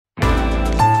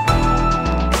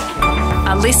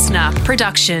listener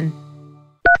production.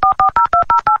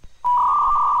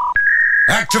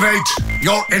 Activate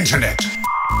your internet.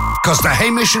 Because the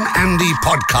Hamish and Andy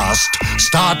podcast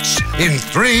starts in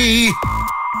 3,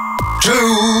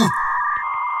 2...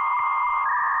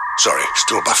 Sorry,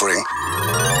 still buffering.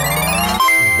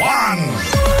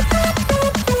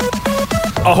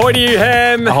 1. Ahoy to you,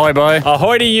 Ham. Ahoy, boy.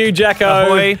 Ahoy to you, Jacko.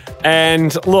 Ahoy.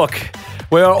 And look,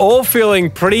 we're all feeling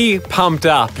pretty pumped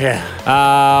up.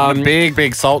 Yeah.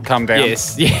 Big salt come down.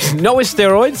 Yes. Not with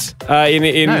steroids.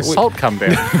 Salt come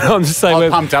down. I'm just saying. Oh,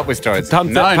 pumped up with steroids.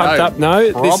 Pumped up.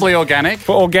 No. Probably organic.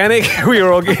 For organic,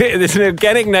 there's an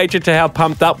organic nature to how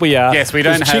pumped up we are. Yes, we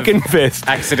don't have Chicken Fest.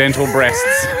 Accidental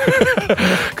breasts.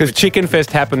 Because Chicken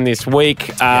Fest happened this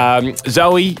week.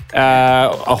 Zoe,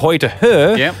 ahoy to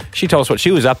her. Yep. She told us what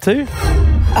she was up to.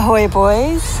 Ahoy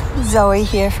boys, Zoe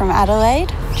here from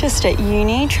Adelaide, just at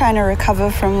uni trying to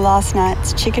recover from last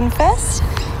night's Chicken Fest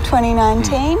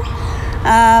 2019.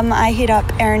 I hit up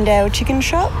Erindale Chicken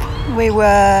Shop. We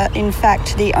were in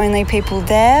fact the only people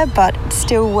there, but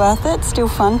still worth it, still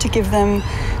fun to give them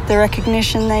the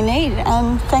recognition they need.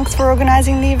 And thanks for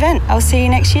organising the event. I'll see you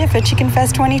next year for Chicken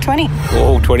Fest 2020.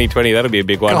 Oh, 2020, that'll be a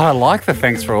big one. God, I like the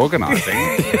thanks for organising.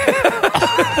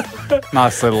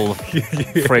 Nice little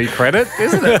free credit,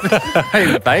 isn't it?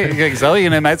 Hey, Zoe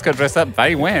and her mates got dressed up.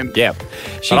 They went. Yeah.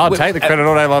 But I'll take the credit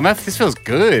all day long. This feels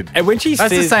good. And when she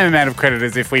That's the same amount of credit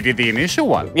as if we did the initial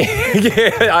one.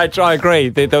 Yeah, I agree.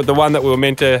 The one that we were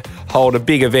meant to hold a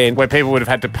big event. Where people would have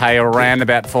had to pay around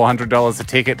about $400 a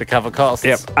ticket to cover costs.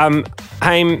 Yep.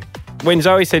 Haim, when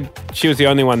Zoe said she was the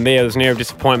only one there was an air of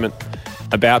disappointment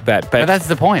about that. But that's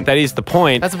the point. That is the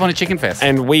point. That's the point of Chicken Fest.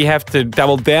 And we have to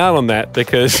double down on that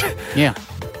because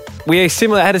we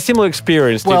had a similar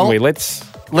experience, didn't we? Let's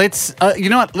you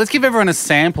know what? Let's give everyone a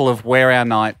sample of where our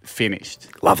night finished.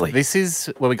 Lovely. This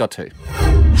is where we got to.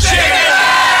 Chicken Fest!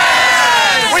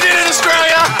 We did it,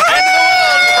 Australia! End of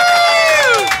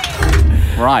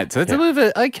the world! Right, so it's a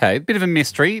bit of a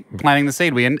mystery planting the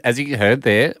seed. As you heard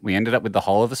there, we ended up with the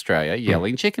whole of Australia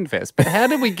yelling Chicken Fest. But how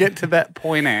did we get to that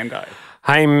point, Ando?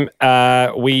 Haim,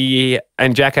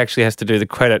 and Jack actually has to do the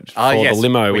credit for the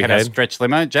limo we had. A stretch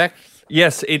limo, Jack.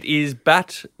 Yes, it is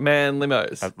Batman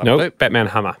limos. Nope, Batman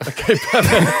Hummer. Okay,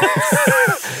 Batman.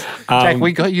 Jack,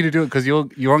 we got you to do it because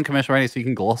you're on commercial radio, so you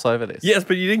can gloss over this. Yes,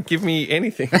 but you didn't give me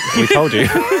anything. We told you.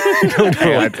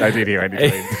 I did hear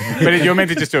anything. But you're meant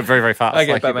to just do it very, very fast.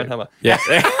 Okay, Batman Hummer. Yeah.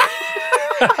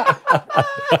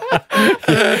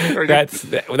 That's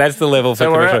the level for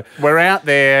commercial. We're out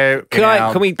there.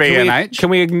 Can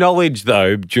we acknowledge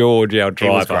though George, our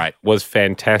driver, was great. Was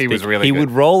fantastic. He was really He good. would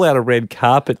roll out a red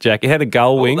carpet, Jack. It had a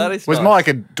gull wing. That is It was nice. more like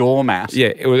a doormat. Yeah,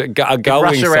 it was a gull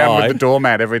Rush wing around side. with the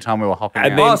doormat every time we were hopping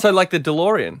And out. then- so like the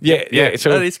DeLorean. Yeah.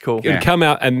 So that is cool. It would come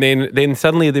out, and then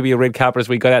suddenly there'd be a red carpet as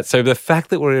we got out. So the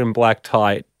fact that we're in black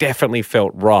tie definitely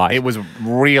felt right. It was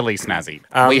really snazzy.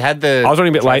 We had the. I was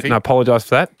running a bit late, trophy. and I apologise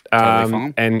for that. Totally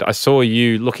fine. And I saw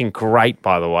you looking great,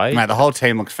 by the way. Mate, the whole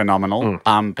team looked phenomenal.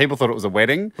 People thought it was a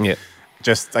wedding. Yeah.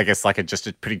 Just, I guess, just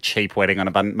a pretty cheap wedding on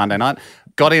a Monday night.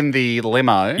 Got in the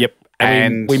limo. Yep.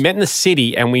 And we met in the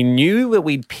city, and we knew that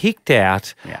we'd picked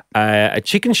out a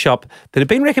chicken shop that had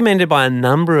been recommended by a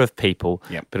number of people.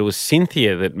 Yep. But it was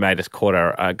Cynthia that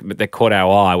caught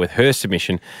our eye with her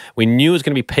submission. We knew it was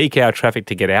going to be peak hour traffic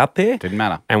to get out there. Didn't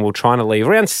matter. And we're trying to leave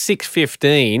around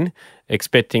 6:15,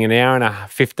 expecting an hour and a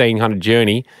 1,500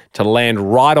 journey to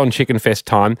land right on Chicken Fest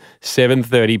time,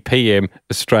 7:30 p.m.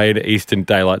 Australian Eastern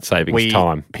Daylight Savings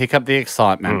Time. Pick up the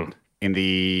excitement in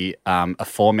the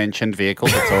aforementioned vehicle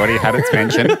that's already had its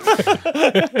mention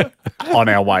on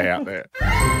our way out there.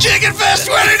 Chicken Fest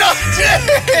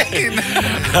 2019!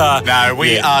 No,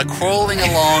 we are crawling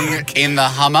along in the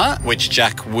Hummer, which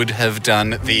Jack would have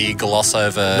done the gloss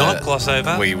over. Not gloss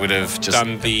over. We would have just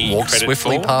Done the walked credit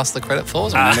swiftly for. past the credit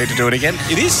floors. And we need to do it again.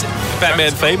 It is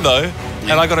Batman theme though,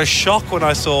 and I got a shock when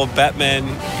I saw Batman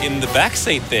in the back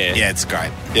seat there. Yeah, it's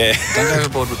great. Yeah. Don't go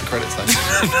overboard with the credits though.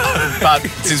 But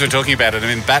since we're talking about it, I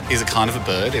mean, bat is a kind of a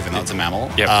bird, even though it's a mammal.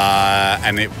 Yep.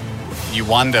 And you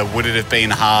wonder, would it have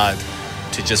been hard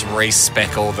to just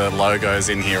respec all the logos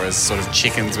in here as sort of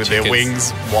chickens with their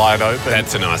wings wide open?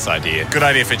 That's a nice idea. Good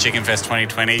idea for Chicken Fest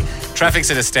 2020.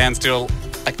 Traffic's at a standstill.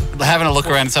 Having a look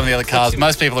around at some of the other cars,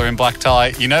 most people are in black tie.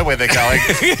 You know where they're going.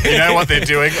 You know what they're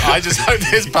doing. I just hope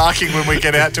there's parking when we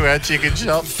get out to our chicken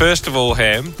shop. First of all,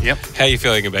 Ham. Yep. How are you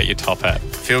feeling about your top hat?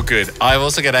 Feel good. I've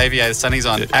also got aviator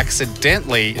sunnies on,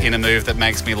 accidentally in a move that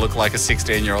makes me look like a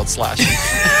 16-year-old Slash.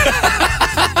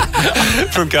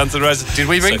 From Guns N' Roses. Did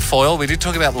we bring foil? We did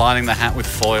talk about lining the hat with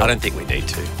foil. I don't think we need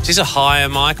to. Is this a hire,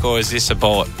 Mike, or is this a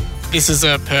bought? This is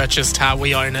a purchased hat.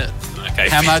 We own it. Okay,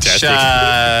 How much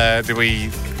fantastic. did we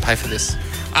pay for this?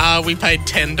 We paid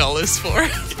 $10 for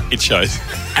it. It shows.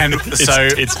 And so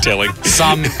It's telling.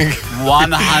 some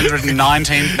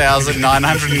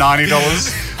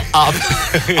 $119,990 up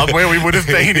where we would have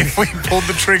been if we pulled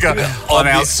the trigger on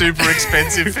our super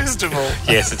expensive festival.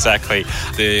 Yes, exactly.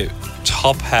 The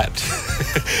top hat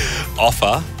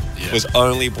offer was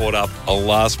only brought up on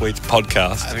last week's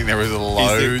podcast. I think there was a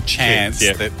low chance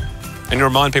that... And you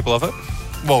remind people of it?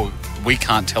 Well, we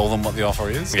can't tell them what the offer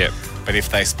is. Yeah. But if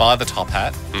they spy the top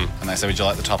hat and they say, would you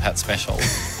like the top hat special?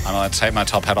 I'm allowed to take my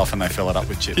top hat off and they fill it up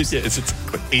with chips. Yes,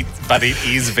 exactly. But it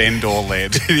is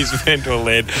vendor-led. It is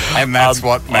vendor-led. And that's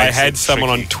what makes I had it someone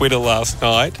tricky. on Twitter last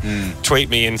night tweet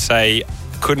me and say,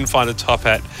 couldn't find a top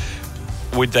hat.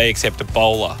 Would they accept a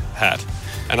bowler hat?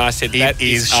 And I said, that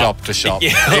is shop to shop.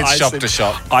 Yeah, It's shop to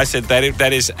shop. I said,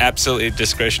 that is absolutely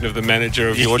discretion of the manager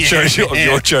of your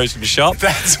chosen shop.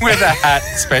 That's where the hat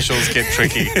specials get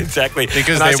tricky. Exactly.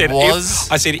 Because And there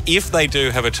I said, if they do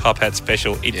have a top hat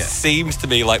special, it seems to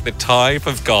me like the type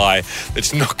of guy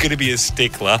that's not going to be a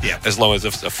stickler as long as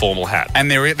it's a formal hat. And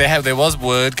there was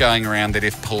word going around that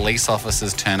if police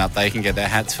officers turn up, they can get their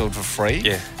hats filled for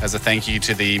free as a thank you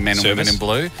to the men and women in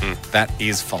blue. That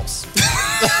is false.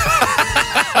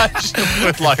 I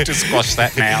would like to squash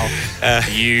that now.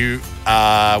 You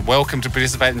are welcome to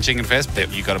participate in Chicken Fest,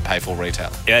 but you've got to pay full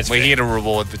retail. Yeah, we're here to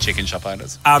reward the chicken shop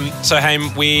owners. So,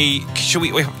 Haim,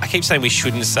 I keep saying we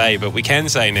shouldn't say, but we can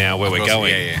say now where we're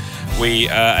going. We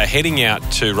are heading out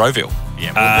to Rowville.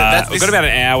 Yeah, we've got about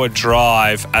an hour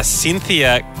drive.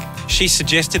 Cynthia, she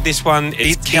suggested this one.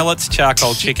 It's Kellett's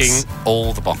charcoal chicken.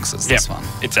 All the boxes, this one.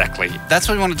 Exactly. That's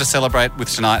what we wanted to celebrate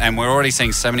with tonight, and we're already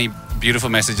seeing so many beautiful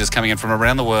messages coming in from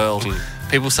around the world.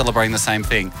 People celebrating the same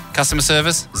thing. Customer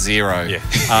service, 0.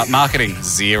 Marketing,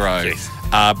 0. Yes.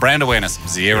 Brand awareness,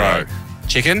 0.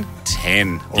 Chicken,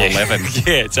 10 or 11.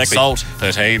 Yeah, exactly. Salt,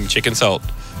 13. Chicken salt.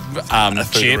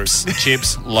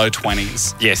 Chips, low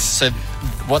 20s. Yes. So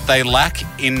what they lack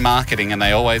in marketing, and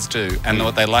they always do, and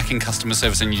what they lack in customer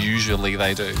service, and usually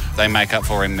they do, they make up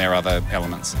for in their other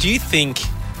elements. Do you think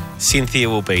Cynthia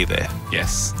will be there?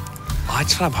 Yes.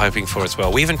 That's what I'm hoping for as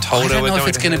well. We haven't told her. I don't know if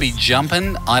it's going to be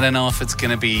jumping. I don't know if it's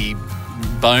going to be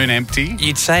bone empty.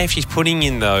 You'd say if she's putting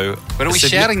in, though... But are we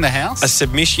shouting the house? A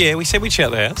submission. Yeah, we said we'd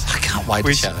shout the house. I can't wait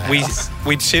to shout the house.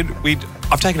 We'd said we'd...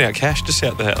 I've taken out cash to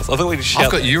shout the house. I thought we'd shout...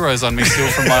 I've got euros on me still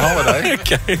from my holiday.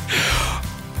 Okay.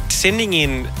 Sending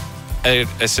in a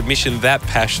submission that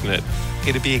passionate,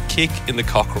 it'd be a kick in the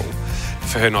cockerel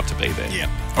for her not to be there. Yeah.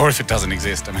 Or if it doesn't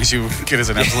exist. I mean, she would get us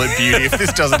an absolute beauty if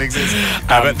this doesn't exist.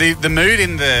 But the mood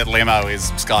in the limo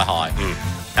is sky high.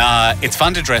 It's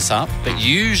fun to dress up, but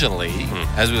usually,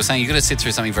 as we were saying, you've got to sit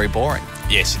through something very boring.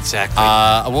 Yes, exactly.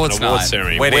 Awards An award night,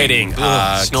 ceremony, wedding,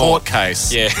 court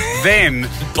case. Yeah. Then...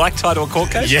 Black tie to a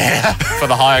court case? Yeah, for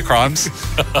the higher crimes.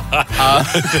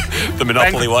 The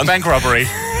Monopoly one. Bank robbery.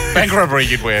 Bank robbery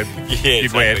you'd wear. Yeah,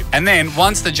 You'd wear it. And then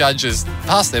once the judges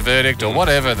pass their verdict or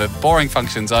whatever, the boring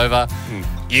function's over,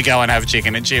 you go and have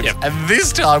chicken and chips. Yep. And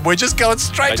this time we're just going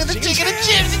straight to the chicken and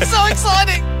chips. It's so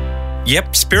exciting.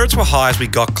 Yep, spirits were high as we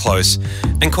got close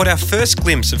and caught our first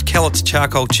glimpse of Kellett's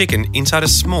charcoal chicken inside a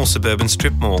small suburban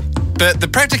strip mall. But the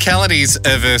practicalities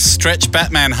of a stretch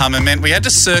Batman Hummer meant we had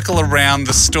to circle around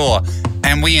the store,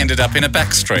 and we ended up in a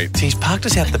back street. He's parked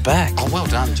us out the back. Oh, well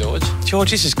done, George.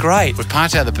 George, this is great. We've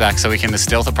parked out the back so we can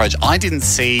stealth approach. I didn't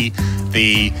see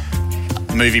the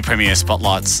movie premiere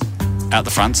spotlights out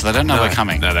the front, so they don't know we're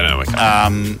coming. No, they don't know we're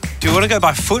coming. Do we want to go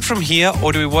by foot from here,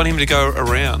 or do we want him to go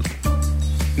around?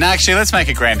 No, actually, let's make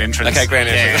a grand entrance. Okay, grand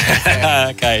entrance. Yeah.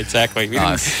 Okay, exactly. We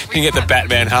Nice. didn't get the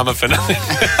Batman Hummer for nothing.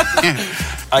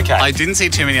 Okay. I didn't see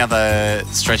too many other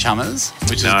stretch Hummers,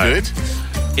 which is good.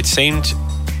 It seemed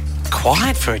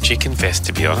quiet for a chicken fest,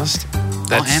 to be honest.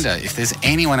 Ando, if there's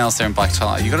anyone else there in black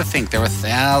tie, you've got to think there are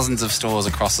thousands of stores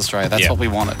across Australia. That's what we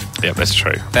wanted. Yeah, that's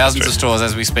true. Thousands of stores,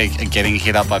 as we speak, are getting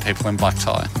hit up by people in black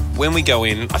tie. When we go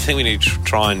in, I think we need to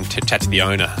try and chat to the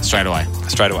owner. Straight away.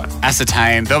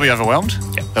 Ascertain. They'll be overwhelmed.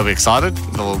 Yep. They'll be excited.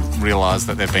 They'll realise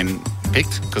that they've been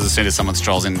picked, because as soon as someone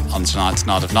strolls in on tonight's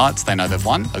Night of Nights, they know they've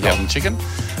won a golden chicken.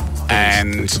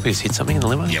 And Please hit something in the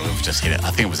limo. yeah, we've just hit it.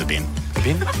 I think it was a bin.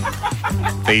 Bin?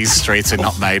 These streets are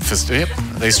not made for...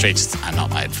 these streets are not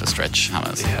made for stretch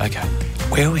Hummers. Yeah, okay.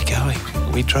 Where are we going?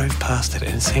 We drove past it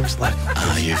and it seems like...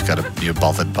 You're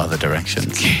bothered by the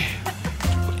directions.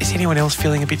 Is anyone else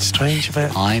feeling a bit strange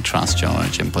about? I trust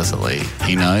George implicitly.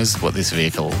 He knows what this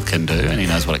vehicle can do and he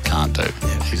knows what it can't do.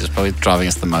 He's just probably driving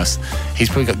us the most. He's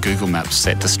probably got Google Maps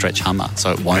set to stretch Hummer,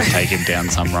 so it won't take him down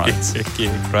some roads.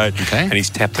 Yeah, great. Okay. And he's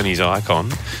tapped on his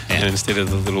icon, and instead of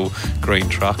the little green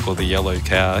truck or the yellow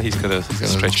car, he's got a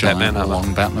stretch Batman Hummer.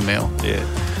 Long Batmobile.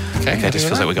 Yeah. Okay. It just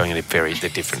feels like we're going in a very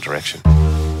different direction.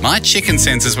 My chicken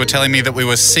sensors were telling me that we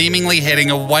were seemingly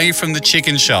heading away from the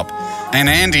chicken shop, and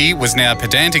Andy was now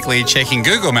pedantically checking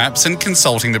Google Maps and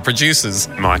consulting the producers.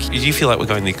 Mike, do you feel like we're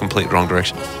going the complete wrong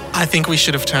direction? I think we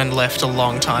should have turned left a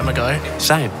long time ago.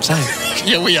 Same.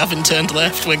 Yeah, we haven't turned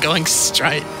left. We're going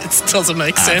straight. It doesn't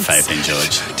make sense. Faith in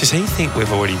George. Does he think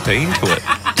we've already been to it?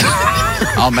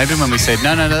 Oh, maybe when we said,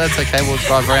 no, that's okay, we'll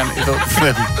drive around,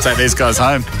 take these guys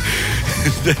home.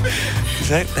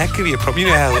 That could be a problem. You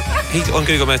know how he's on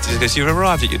Google Maps just goes, you've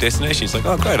arrived at your destination. He's like,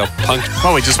 oh, great, I'll punch.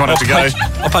 Oh, we just wanted to go.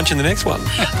 I'll punch in the next one.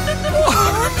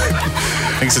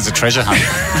 Thinks it's a treasure hunt.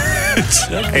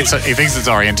 He thinks it's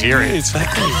orienteering.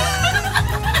 Exactly.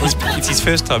 It's his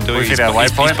first time doing it. We've hit our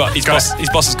waypoint. His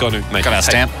boss has gone and mate. Got our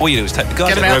stamp. All you do is take the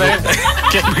guys Get him out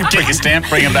there. Get your stamp,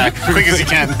 bring him back quick as you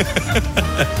can.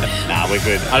 Nah, we're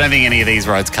good. I don't think any of these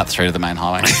roads cut through to the main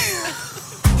highway.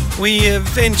 We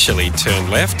eventually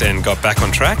turned left and got back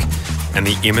on track, and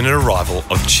the imminent arrival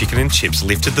of chicken and chips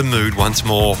lifted the mood once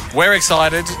more. We're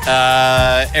excited.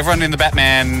 Everyone in the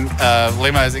Batman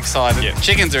limo is excited. Yeah.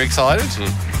 Chickens are excited.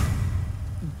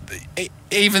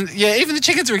 Even the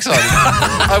chickens are excited.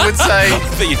 I would say.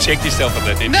 That you checked yourself on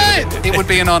that, didn't No, you? it would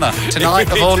be an honour.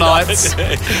 Tonight of all nights,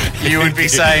 you would be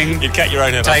saying, You'd cut your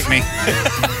own head take off. me.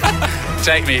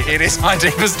 Take me. It is my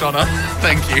deepest honour.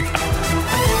 Thank you.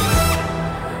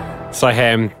 So,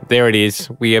 Ham, there it is.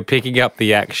 We are picking up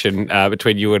the action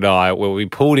between you and I where we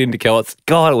pulled into Kellett's.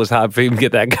 God, it was hard for him to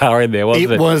get that car in there,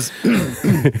 wasn't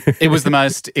it? It was the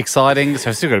most exciting. So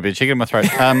I've still got a bit of chicken in my throat.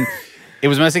 It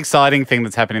was the most exciting thing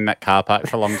that's happened in that car park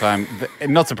for a long time.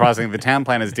 Not surprisingly, the town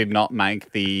planners did not make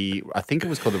I think it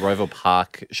was called the Roeville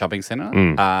Park Shopping Centre.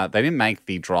 They didn't make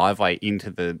the driveway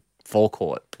into the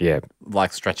forecourt. Yeah.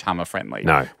 Like stretch Hummer friendly.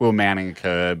 No. We were mounting a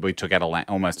curb. We took out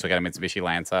almost took out a Mitsubishi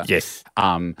Lancer. Yes.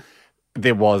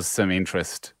 There was some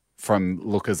interest from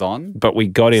lookers on. But we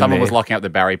got in Someone there. was locking up the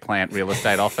Barry Plant real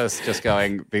estate office, just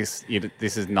going, this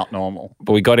is not normal.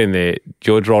 But we got in there.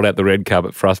 George rolled out the red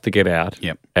carpet for us to get out.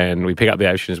 Yep. And we pick up the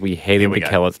action as we head into we go.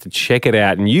 Kellett's to check it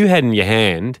out. And you had in your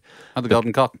hand Oh, the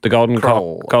golden cock. the golden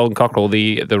Crawl. cockerel,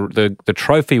 the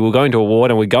trophy we're going to award,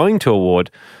 and we're going to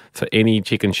award for any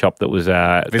chicken shop that was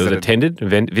visited. We're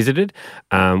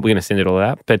going to send it all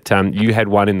out. But you had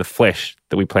one in the flesh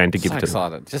that we planned to give So to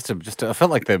them. excited. Just I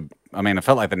felt like the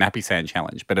Nappy Sand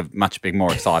challenge, but a much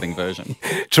more exciting version.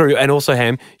 True. And also,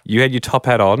 Ham, you had your top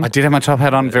hat on. I did have my top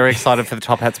hat on. Very excited for the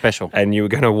top hat special. And you were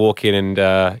going to walk in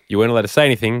and you weren't allowed to say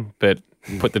anything, but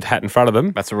put the hat in front of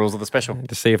them That's the rules of the special.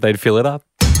 to see if they'd fill it up.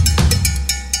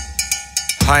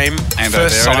 Hame, And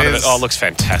first there sign it of is. it. Oh, it looks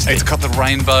fantastic. It's got the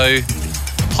rainbow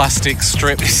plastic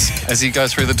strips as you go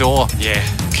through the door. Yeah.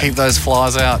 Keep those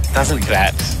flies out. Doesn't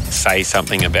that say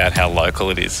something about how local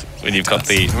it is when you've got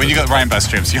the... When you got rainbow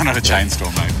strips, you're not a chain store,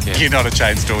 mate. Yeah. You're not a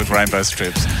chain store with rainbow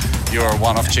strips. You're a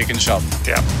one-off chicken shop.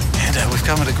 Yeah. And we've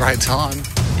come at a great time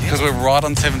because we're right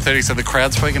on 7:30, so the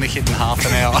crowd's probably going to hit in half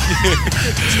an hour.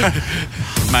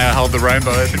 May I hold the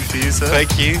rainbow open for you, sir?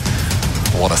 Thank you.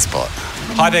 What a spot.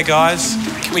 Hi there, guys.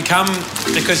 Can we come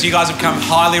because you guys have come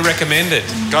highly recommended?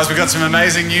 Guys, we've got some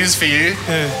amazing news for you.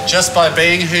 Just by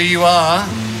being who you are,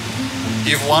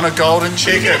 you've won a golden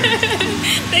chicken.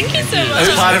 Thank you so As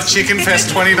much. part of Chicken Fest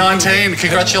 2019.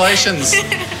 Congratulations.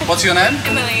 What's your name?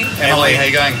 Emily. Emily, how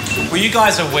you going? Were you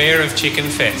guys aware of Chicken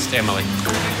Fest, Emily?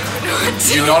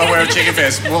 You're not aware of Chicken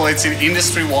Fest? Well, it's an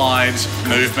industry-wide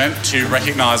movement to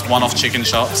recognise one-off chicken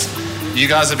shops. You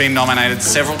guys have been nominated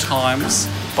several times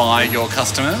by your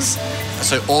customers.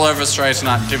 So all over Australia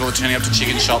tonight, people are turning up to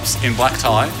chicken shops in black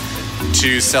tie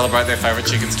to celebrate their favourite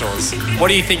chicken stores. What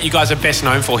do you think you guys are best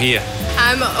known for here?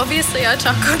 Obviously our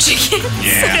charcoal chicken.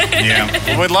 Yeah.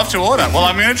 Well, we'd love to order. Well,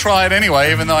 I'm going to try it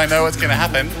anyway, even though I know what's going to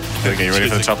happen. Okay, you ready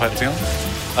for the top hat deal?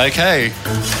 Okay.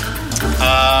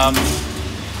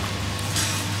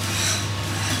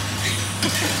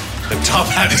 The top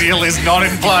hat deal is not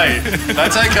in play.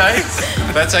 That's okay.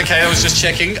 That's okay. I was just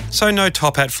checking. So no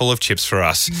top hat full of chips for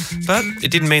us. But it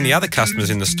didn't mean the other customers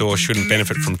in the store shouldn't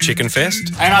benefit from Chicken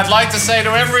Fest. And I'd like to say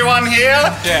to everyone here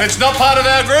that's not part of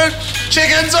our group,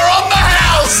 chickens are on the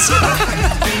house!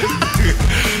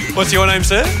 What's your name,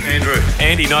 sir? Andrew.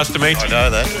 Andy, nice to meet you. I know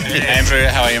that. Andrew,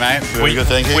 how are you, mate? Very good,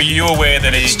 thank you. Were you aware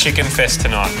that it's Chicken Fest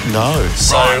tonight? No.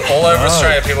 So all over No.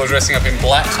 Australia, people are dressing up in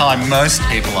black tie. Most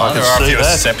people are. I can There are a see few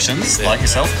that. exceptions, like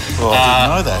yourself. Well, I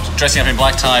didn't know that. Dressing up in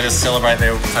black tie to celebrate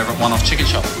their favourite one-off chicken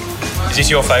shop. Is this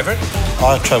your favourite?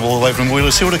 I travel all the way from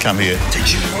Wheelers Hill to come here. Did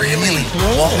you really?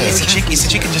 What? Is the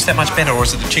chicken just that much better, or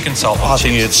is it the chicken salt? I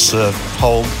think it's the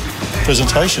whole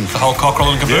presentation. The whole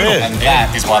cockerel and caboodle. Yeah. And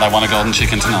that is why they want a golden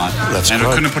chicken tonight. That's and we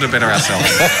great. couldn't have put it better ourselves.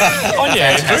 On you,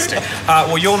 Andrew. Fantastic.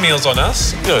 Well, your meal's on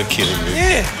us. You're kidding me.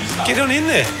 Yeah, get on in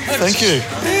there. Thank you.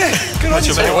 Yeah, good on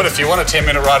you. Tell you what, if you want a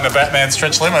 10-minute ride in a Batman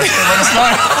stretch limo, let us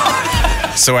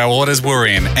know. So our orders were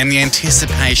in, and the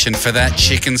anticipation for that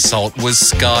chicken salt was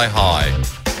sky high.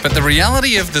 But the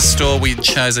reality of the store we'd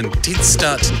chosen did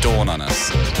start to dawn on us.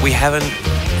 We haven't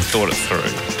thought it through.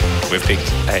 We've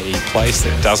picked a place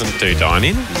that doesn't do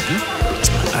dine-in.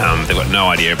 They've got no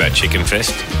idea about Chicken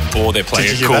Fest, or they're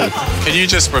playing it cool. Can you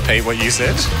just repeat what you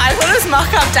said? I thought it was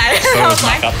markup day. I was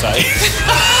like, Update.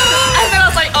 and then I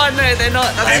was like, oh no, they're not.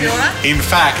 That's your right. In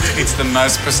fact, it's the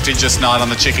most prestigious night on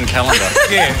the chicken calendar.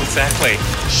 Yeah, exactly.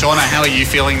 Shauna, how are you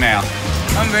feeling now?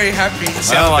 I'm very happy.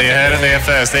 Well, you heard it there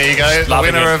first. There you go. The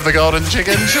Loving winner it. of the golden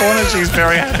chicken, Shauna. She's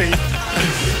very happy.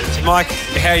 Mike,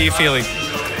 how are you feeling?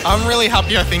 I'm really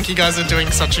happy. I think you guys are doing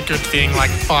such a good thing,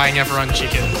 like buying everyone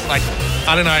chicken. Like,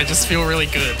 I don't know, I just feel really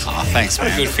good. Oh, thanks,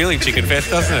 man. Good feeling, Chicken Fest,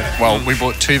 doesn't it? Well, we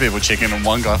bought 2 people chicken and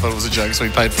one guy thought it was a joke, so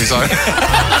he paid for his own.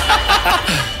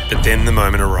 But then the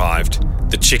moment arrived.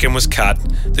 The chicken was cut,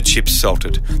 the chips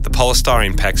salted, the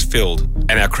polystyrene packs filled,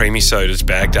 and our creamy sodas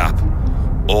bagged up.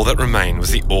 All that remained was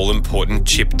the all-important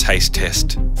chip taste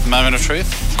test. Moment of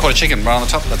truth. Quarter chicken right on the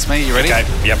top. That's me. You ready? Okay,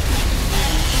 yep.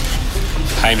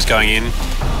 Hames going in.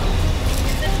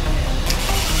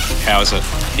 How is it?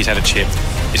 He's had a chip.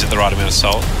 Is it the right amount of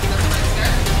salt?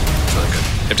 It's really good.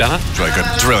 They've done it? It's really good.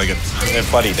 It's really good. They've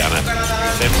bloody done it.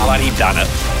 They've bloody done it.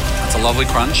 It's a lovely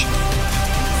crunch.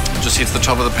 It just hits the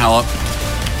top of the palate.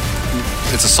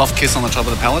 It's a soft kiss on the top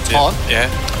of the palate. It's hot. Yeah.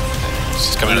 It's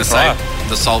just coming I'm in going the to fryer. say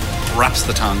the salt wraps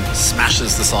the tongue,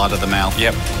 smashes the side of the mouth.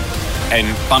 Yep.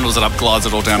 And Bundles it up, glides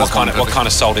it all down. what kind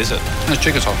of salt is it? It's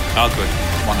chicken salt. Oh, good.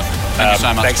 Wonderful. Thank you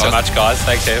so much, Thanks guys. so much, guys.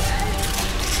 Thanks,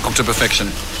 Ev. Cooked to perfection.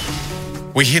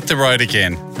 We hit the road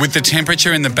again, with the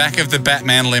temperature in the back of the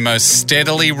Batman limo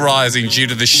steadily rising due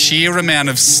to the sheer amount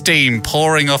of steam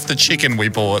pouring off the chicken we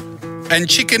bought. And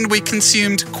chicken we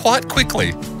consumed quite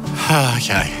quickly.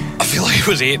 Okay. I feel like it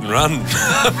was hit and run.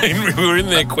 I mean, we were in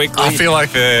there quickly. I feel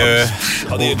like the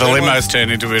adrenaline. limo's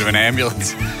turned into a bit of an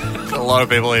ambulance. A lot of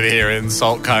people in here in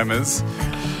salt comas.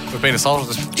 We've been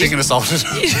assaulted, chicken assaulted.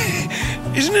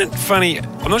 Isn't it funny?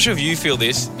 I'm not sure if you feel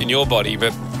this in your body,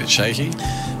 but A bit shaky.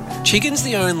 chicken's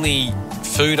the only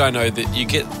food I know that you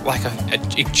get like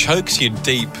it chokes you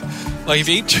deep. Like if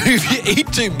you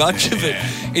eat too much of it,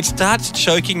 it starts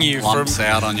choking you Lumps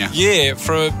out on you. Yeah,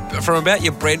 from about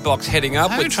your bread box heading I'm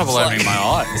upwards. having trouble It's opening my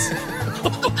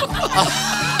eyes.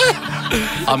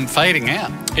 I'm fading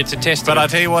out. It's a testament. But I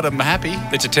tell you what, I'm happy.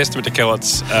 It's a testament to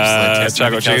Kellett's Absolute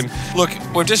charcoal testament chicken. Look,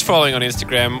 we're just following on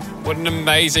Instagram. What an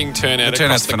amazing turnout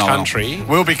across the country.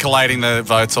 We'll be collating the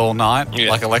votes all night, Yeah.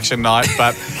 like election night,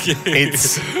 but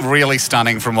it's really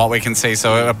stunning from what we can see.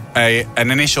 So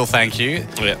an initial thank you.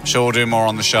 Yeah. Sure, we'll do more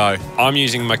on the show. I'm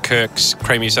using my Kirk's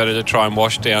creamy soda to try and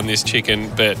wash down this chicken,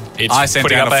 but it's I sent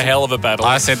putting down up a a hell of a battle.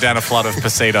 I sent down a flood of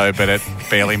Pasito, but it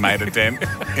barely made a dent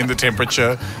in the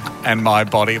temperature and my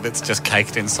body that's just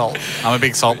caked in salt. I'm a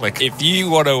big salt lick. If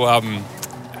you want to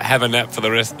have a nap for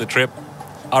the rest of the trip,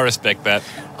 I respect that.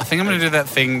 I think I'm going to do that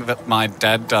thing that my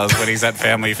dad does when he's at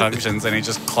family functions and he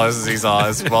just closes his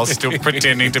eyes while still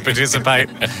pretending to participate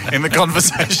in the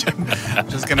conversation. I'm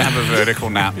just going to have a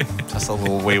vertical nap. Just a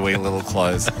little wee little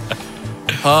close.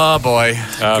 Oh, boy.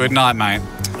 Good night, mate.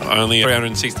 Only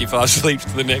 365 sleeps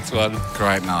to the next one.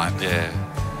 Great night. Yeah.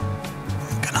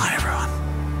 Good night, everyone.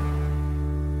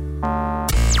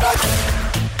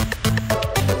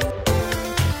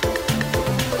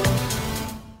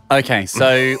 Okay,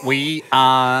 so we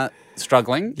are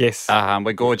struggling. Yes.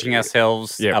 We're gorging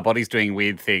ourselves. Yep. Our body's doing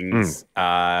weird things.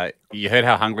 You heard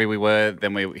how hungry we were.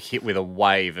 Then we were hit with a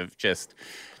wave of just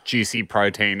juicy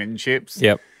protein and chips.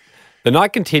 Yep. The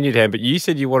night continued, Ham, but you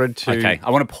said you wanted to... Okay,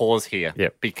 I want to pause here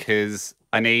because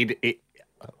I need it.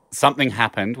 Something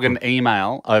happened. We got an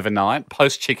email overnight,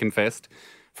 post Chicken Fest,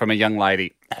 from a young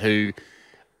lady who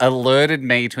alerted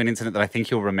me to an incident that I think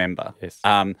you'll remember. Yes.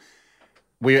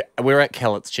 We're at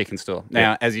Kellett's Chicken Store.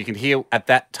 Now, as you can hear, at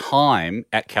that time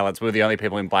at Kellett's, we were the only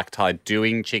people in black tie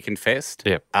doing Chicken Fest.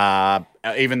 Yep.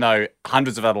 Even though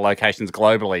hundreds of other locations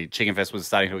globally, Chicken Fest was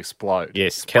starting to explode.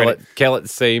 Yes, Kellett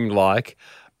seemed like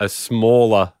a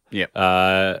smaller Yep.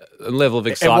 level of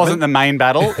It excitement. wasn't the main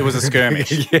battle; it was a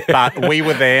skirmish. But we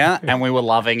were there and we were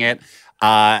loving it.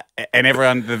 And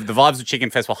everyone, the vibes of Chicken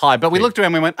Fest were high. But we looked around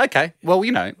and we went, okay, well,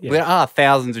 there are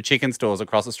thousands of chicken stores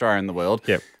across Australia and the world.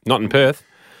 Yep. Not in Perth.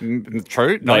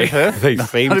 True, not in Perth. They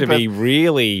seem to be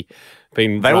really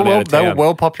being They run were out of town.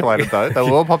 well populated though. They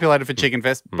were well populated for Chicken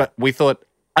Fest. But we thought,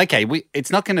 okay,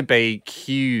 it's not going to be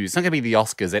queues. It's not going to be the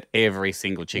Oscars at every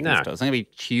single chicken store. It's not going to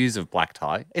be queues of black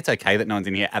tie. It's okay that no one's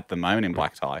in here at the moment in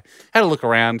black tie. Had a look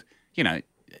around, a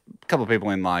couple of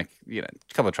people in a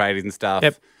couple of tradies and stuff.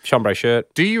 Yep. Chambray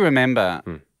shirt. Do you remember?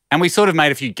 And we sort of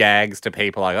made a few gags to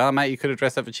people like, oh, mate, you could have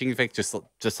dressed up for Chicken Fest,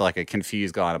 just like a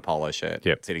confused guy in a polo shirt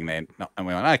sitting there. And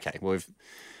we went, okay, well,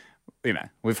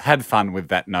 we've had fun with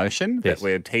that notion that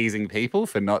we're teasing people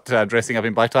for not dressing up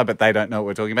in black tie, but they don't know what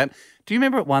we're talking about. Do you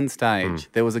remember at one stage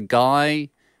there was a guy,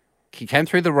 he came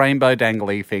through the rainbow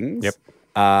dangly things. Yep.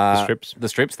 The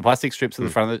strips. The plastic strips at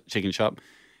the front of the chicken shop.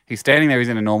 He's standing there, he's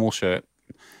in a normal shirt.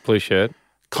 Blue shirt.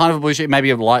 Kind of a blue shirt,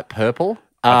 maybe a light purple.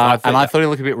 I thought he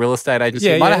looked a bit real estate agency.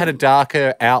 Yeah, He might have had a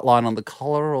darker outline on the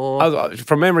collar or...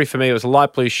 From memory, for me, it was a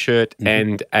light blue shirt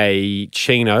and a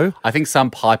chino. I think some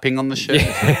piping on the shirt.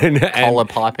 Collar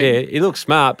piping. Yeah, he looked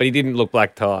smart, but he didn't look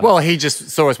black tie. Well, he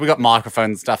just saw us. We got microphones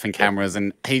and stuff and cameras,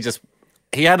 and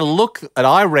he had a look that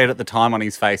I read at the time on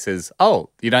his face as,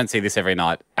 oh, you don't see this every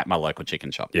night at my local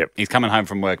chicken shop. Yep. He's coming home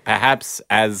from work, perhaps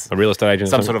as a real estate agent.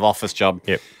 Some sort of office job.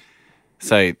 Yep.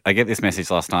 So I get this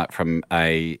message last night from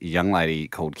a young lady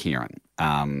called Kieran,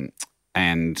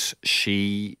 and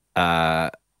she's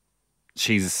cast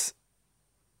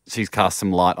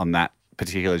some light on that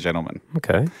particular gentleman.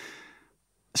 Okay.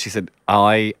 She said,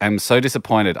 I am so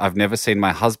disappointed. I've never seen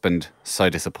my husband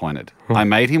so disappointed. I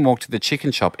made him walk to the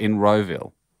chicken shop in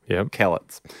Rowville,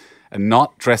 Kellett's, and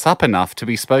not dress up enough to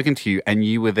be spoken to you, and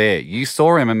you were there. You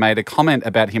saw him and made a comment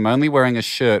about him only wearing a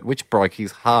shirt, which broke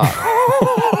his heart.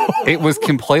 It was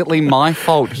completely my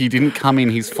fault he didn't come in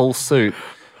his full suit.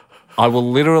 I will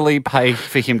literally pay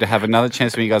for him to have another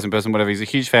chance with you guys in person, whatever. He's a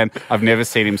huge fan. I've never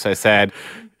seen him so sad.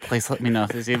 Please let me know if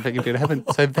there's anything going to happen.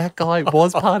 So that guy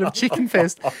was part of Chicken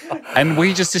Fest, and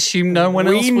we just assumed no one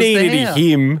else was there. We needed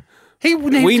him.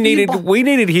 We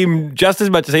needed him just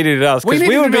as much as he needed us because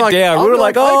we were a bit down. We were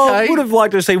like, okay. would have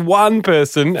liked to see one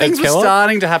person Things at were Keller.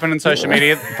 starting to happen on social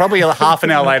media. Probably a half an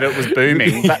hour later, it was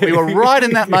booming. But we were right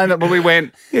in that moment where we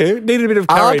went, needed a bit of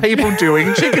are courage. people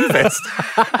doing Chicken Fest?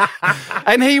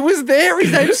 And he was there.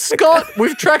 His name's Scott.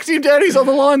 We've tracked him down. He's on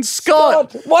the line.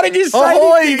 Scott, why did you say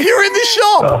ahoy, you're in the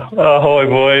shop. Ahoy,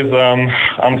 boys.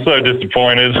 I'm so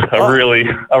disappointed.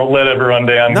 I've let everyone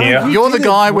down here. You're the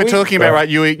guy we're talking about, right?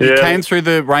 You came through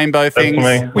the rainbow things.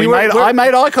 me. I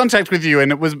made eye contact with you,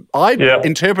 and I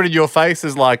interpreted your face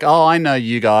as like, oh, I know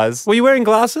you guys. Were you wearing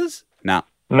glasses? No.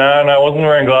 No, I wasn't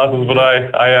wearing glasses, but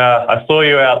I saw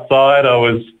you outside. I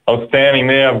was standing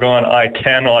there. I've gone, I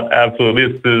cannot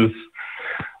absolutely.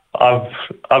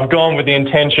 I've gone with the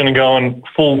intention of going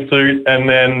full suit, and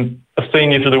then I've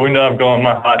seen you through the window. I've gone,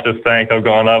 my heart just sank. I've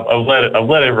gone, I've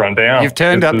let everyone down. You've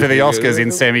turned up to the Oscars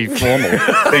in semi-formal.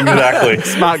 Exactly.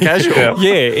 Smart casual.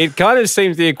 Yeah, it kind of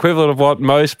seems the equivalent of what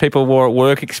most people wore at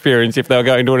work experience if they were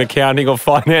going to an accounting or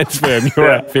finance firm. Your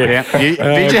outfit.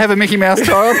 Did you have a Mickey Mouse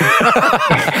tie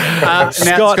on?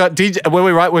 Scott, were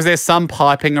we right? Was there some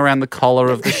piping around the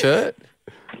collar of the shirt?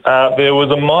 There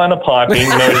was a minor piping,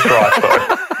 no stripe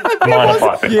though. Minor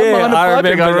piping. Yeah,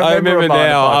 I remember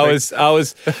now. I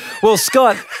was. Well,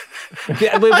 Scott. I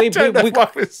don't know why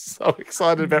I was so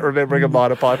excited about remembering a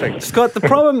minor piping. Scott, the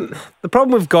problem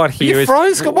we've got here you is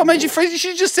froze. Scott, what made you freeze? You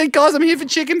should have just said, "Guys, I'm here for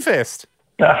Chicken Fest."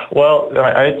 Well,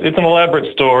 it's an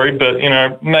elaborate story, but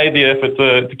made the effort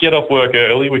to get off work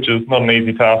early, which is not an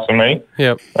easy task for me.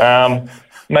 Yep.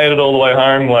 Made it all the way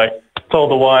home. Told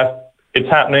the wife, it's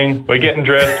happening. We're getting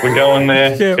dressed. We're going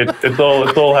there. Yep. It's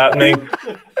all happening.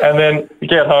 And then we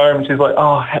get home. She's like,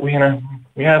 oh, we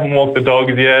haven't walked the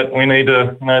dogs yet. We need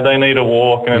to, they need a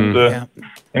walk. And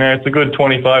it's a good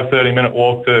 25, 30-minute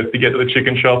walk to get to the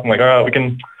chicken shop. I'm like, all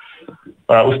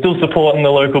right, we're still supporting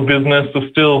the local business. We're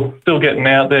still getting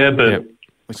out there, but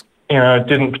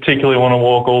didn't particularly want to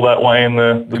walk all that way in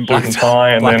the suit and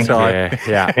tie, and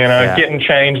then getting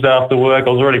changed after work. I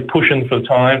was already pushing for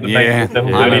time to make the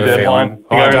 7:30 deadline.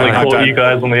 I really caught you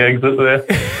guys on the exit there.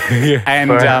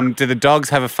 And did the dogs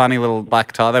have a funny little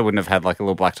black tie? They wouldn't have had like a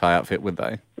little black tie outfit, would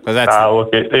they? Look,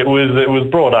 it was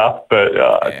brought up, but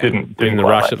didn't in the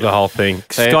quite rush make of the whole thing.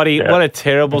 So- Scotty, Yeah. what a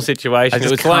terrible situation. I just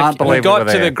It was can't like believe you got we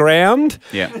were to there. the ground.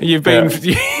 Yeah. You've been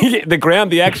the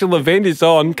ground. The actual event is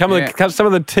on. Some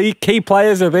of the key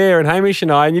players are there, and Hamish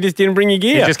and you just didn't bring your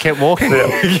gear. You just kept walking.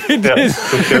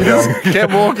 Just kept going.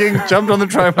 Kept walking, jumped on the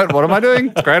train, went, what am I doing?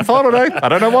 It's grand final day. I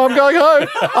don't know why I'm going home.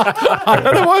 I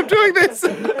don't know why I'm doing this.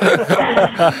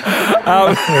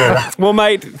 Well,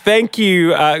 mate, thank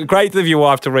you. Great of your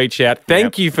wife to reach out.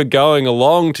 Thank you for going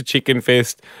along to Chicken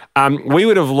Fest. We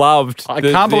would have loved. I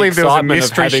can't believe there was a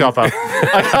mystery shopper.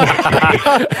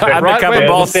 Undercover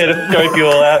boss. There to scope you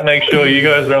all out, make sure you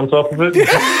guys are on top of it.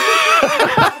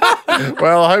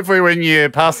 Well, hopefully when you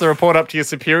pass the report up to your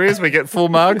superiors, we get full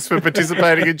marks for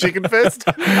participating in Chicken Fest.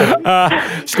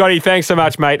 Scotty, thanks so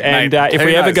much, mate. And Mate, if who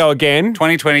we ever knows? go again,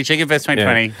 2020, Chicken Fest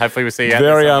 2020. Yeah. Hopefully we'll see you out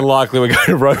very there. unlikely we're going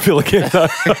to Roeville again, though.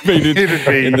 I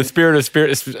mean, in the spirit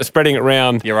of spreading it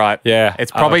around. You're right. Yeah.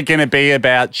 It's probably going to be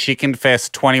about Chicken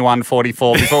Fest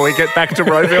 2144 before we get back to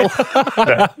Roeville.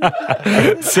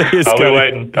 See you, I'll Scotty. be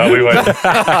waiting. Well, we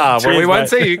Cheers, won't mate.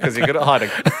 see you because you're good at hiding.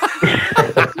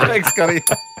 Thanks, Scotty.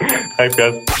 Thanks,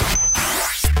 guys.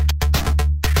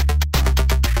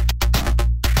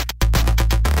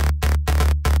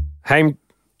 Hey,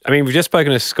 I mean, we've just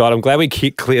spoken to Scott. I'm glad we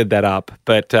cleared that up.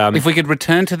 But If we could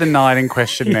return to the night in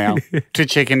question now, to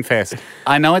Chicken Fest.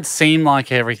 I know it seemed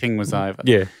like everything was over.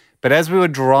 yeah. But as we were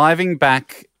driving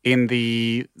back in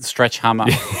the stretch Hummer,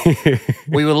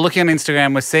 we were looking on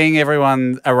Instagram. We're seeing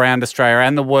everyone around Australia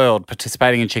and the world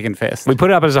participating in Chicken Fest. We put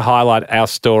it up as a highlight, our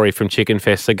story from Chicken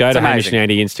Fest. So go to Hamish amazing.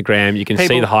 and Andy Instagram. You can see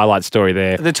People- the highlight story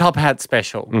there. The top hat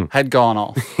special had gone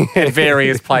off at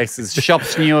various places.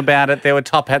 Shops knew about it. There were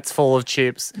top hats full of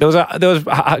chips. There was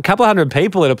a couple of hundred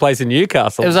people at a place in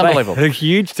Newcastle. It was unbelievable. A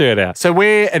huge turnout. So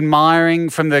we're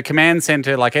admiring from the command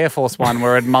centre, like Air Force One,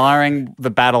 we're admiring the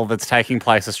battle that's taking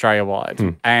place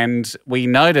Australia-wide. And we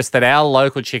noticed that our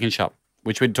local chicken shop,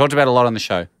 which we'd talked about a lot on the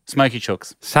show, Smoky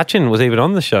Chooks. Sachin was even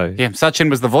on the show. Yeah, Sachin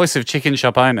was the voice of chicken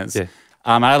shop owners. Yeah.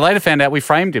 And I later found out we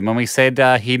framed him when we said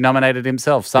he nominated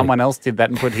himself. Someone else did that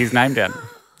and put his name down.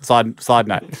 Side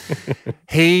note.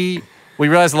 We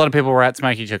realised a lot of people were at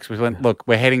Smoky Chooks. We went, look,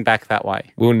 we're heading back that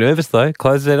way. We were nervous though.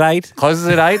 Closes at 8. Closes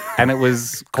at 8 and it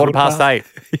was quarter past 8.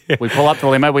 Yeah. We pull up the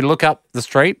limo, we look up the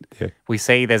street, Yeah. we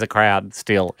see there's a crowd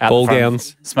still out Ball the front.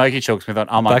 gowns. Smoky Chooks. We thought,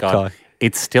 oh my Black God, tie.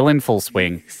 it's still in full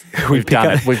swing. pick We've done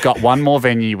up- it. We've got one more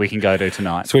venue we can go to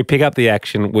tonight. So we pick up the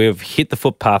action. We've hit the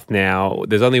footpath now.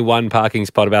 There's only one parking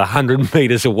spot about 100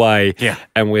 metres away. Yeah.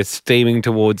 And we're steaming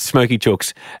towards Smoky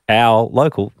Chooks, our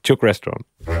local chook restaurant.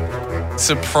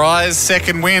 Surprise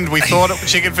second wind. We thought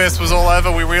Chicken Fest was all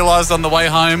over. We realised on the way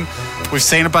home, we've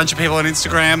seen a bunch of people on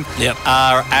Instagram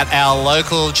at our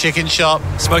local chicken shop.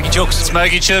 Smoky Chooks.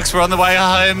 Smoky Chooks, we're on the way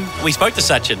home. We spoke to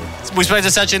Sachin. We spoke to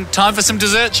Sachin. Time for some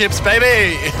dessert chips,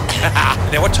 baby.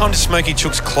 Now, what time does Smoky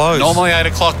Chooks close? Normally 8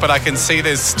 o'clock, but I can see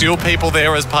there's still people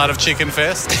there as part of Chicken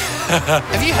Fest.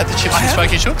 Have you had the chips from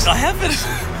Smoky Chooks? I haven't.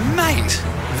 Mate,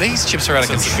 these chips are out of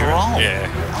control. Yeah.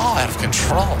 Oh, out of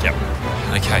control. Yep.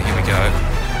 Okay, here we go.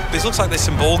 This looks like there's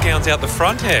some ball gowns out the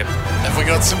front here. Have we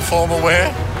got some formal wear?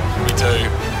 We do.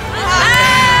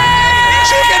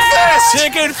 Chicken Fest!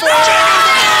 Chicken Fest!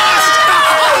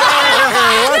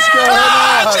 What's going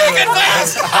on? Chicken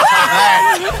Fest!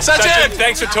 Sachin,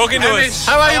 thanks for talking to us.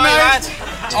 How are you, mate?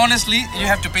 Honestly, you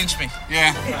have to pinch me.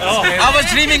 Yeah. I was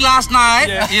dreaming last night,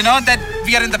 that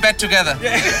we are in the bed together.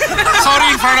 Sorry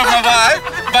in front of my wife,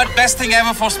 but best thing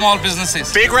ever for small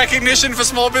businesses. Big recognition for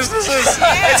small businesses.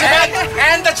 It's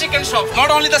And the chicken shop. Not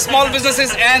only the small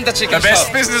businesses and the chicken the best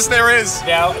shop. business there is.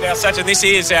 Now, Sachin, this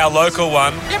is our local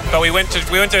one, but we went to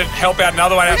help out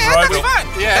another one out in That's Roeville. fine.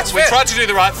 Yeah, That's we fair. tried to do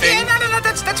the right thing. No,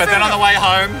 that's But fair then on the enough. way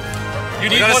home, You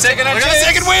we need got more chicken and we got a chips.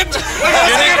 second wind.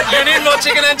 You need more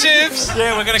chicken and chips.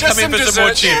 Yeah, we're going to Just come in some for some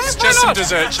more dessert chips. chips. Just some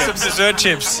dessert chips. Some dessert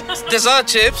chips. Dessert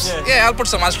chips. Yeah, I'll put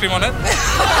some ice cream on it.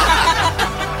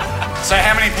 So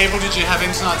how many people did you have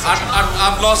in tonight?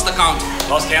 I've lost the count.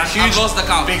 Lost count. I've lost the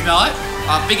count. Big night.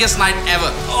 Biggest night ever.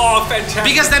 Oh, fantastic.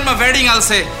 Biggest than my wedding, I'll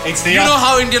say. It's the you know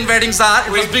how Indian weddings are.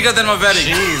 It was bigger than my wedding.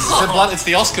 Jeez. It's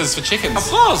the Oscars for chickens. Of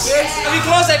course. We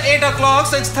close at 8 o'clock,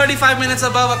 so it's 35 minutes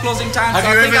above our closing time. Have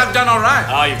So you I think ever- I've done all right.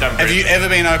 Oh, you've done Have great. you ever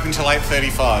been open till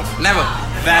 8:35? Never.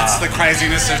 That's the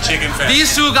craziness of Chicken Fest.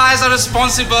 These two guys are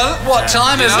responsible. What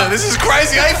time is You know? it? This is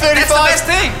crazy. 8:35. That's the best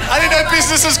thing. I didn't know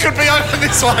businesses could be open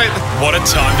this late. What a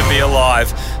time to be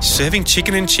alive. Serving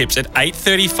chicken and chips at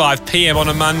 8:35 p.m. on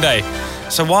a Monday.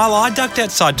 So while I ducked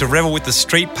outside to revel with the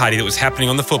street party that was happening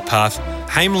on the footpath,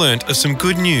 Haim learnt of some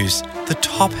good news. The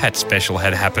Top Hat special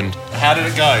had happened. How did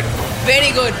it go?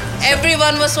 Very good.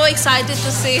 Everyone was so excited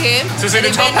to see him. To see the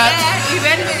top hat? He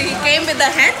came with the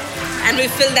hat and we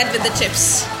filled that with the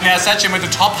chips. Now, Sachin, with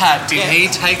the top hat, did he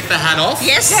take the hat off?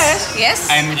 Yes. Yes.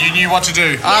 And you knew what to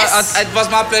do? It was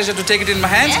my pleasure to take it in my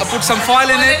hands. Yes. I put some foil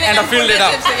in it and I filled it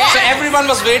up. So everyone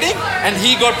was waiting and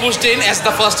he got pushed in as the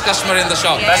first customer in the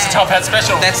shop. That's the top hat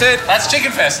special. That's it. That's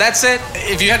Chicken Fest. That's it.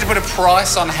 If you had to put a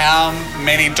price on how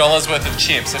many dollars worth of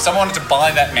chips, if someone wanted to buy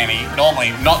that many,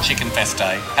 normally not Chicken Fest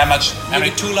Day, how much?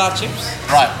 Maybe 2 large chips.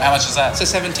 Right, how much is that? So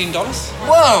 $17.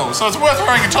 Whoa, so it's worth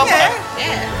wearing a top hat.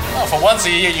 Yeah. Oh, for once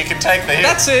a year you can take the hit.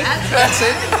 That's it.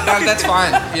 No, that's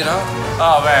fine, you know.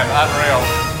 Oh man, unreal.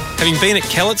 Having been at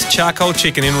Kellett's Charcoal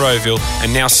Chicken in Rowville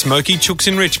and now Smoky Chooks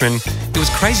in Richmond, it was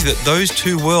crazy that those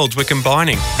two worlds were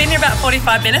combining. Been here about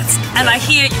 45 minutes, and I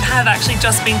hear you have actually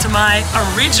just been to my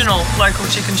original local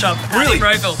chicken shop in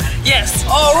Rowville. Yes.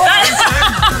 Oh, right.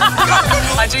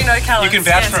 I do know Kellett's. You can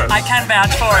vouch for it. I can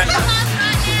vouch for it.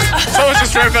 Someone's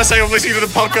just drove past saying I'm listening to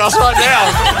the podcast right now.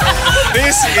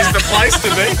 This is the place to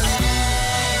be.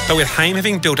 But with Haim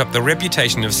having built up the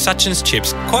reputation of Sachin's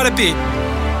chips quite a bit,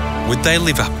 would they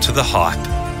live up to the hype?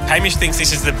 Hamish thinks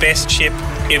this is the best chip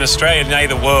in Australia, nay,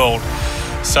 the world.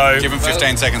 So give him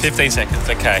 15 seconds. 15 seconds,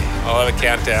 okay. I'll have a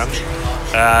countdown.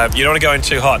 You don't want to go in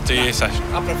too hot, do you, Sash?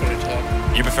 I prefer it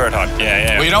hot. You prefer it hot,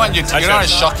 yeah. Well, you don't want to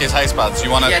shock his taste buds. You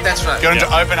want to. Yeah, that's right. You want him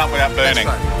to open up without burning.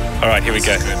 That's right. All right, here we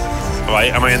go.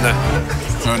 Wait, am I in the?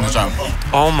 We're in the zone.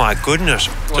 Oh my goodness,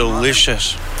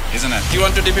 delicious. Isn't it? Do you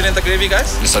want to dip it in the gravy,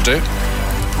 guys? Yes, I do.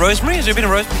 Rosemary? Has there been a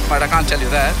rosemary? But I can't tell you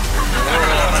that.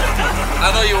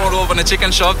 I know you want to open a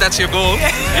chicken shop. That's your goal.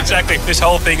 Exactly. This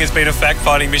whole thing has been a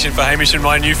fact-finding mission for Hamish and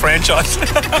my new franchise.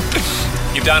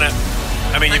 You've done it.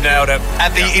 I mean, you've nailed it.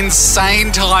 At the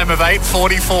insane time of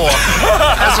 8:44,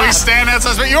 as we stand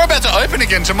outside, but you're about to open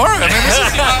again tomorrow. I mean, this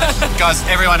is, guys,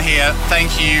 everyone here,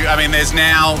 thank you. I mean, there's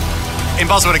now,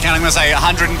 impossible to count, I'm going to say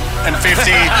 150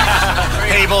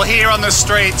 people here on the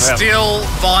street still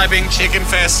vibing Chicken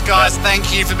Fest. Guys,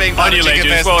 thank you for being part of Chicken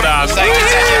Fest. Well done. Thank you,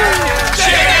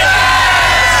 Chicken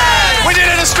Fest! We did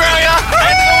it, Australia!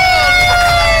 And the world!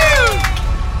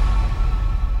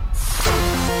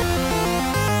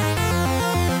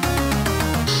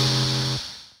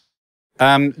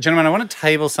 Gentlemen, I want to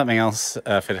table something else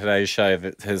for today's show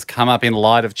that has come up in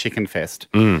light of Chicken Fest.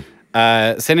 Sent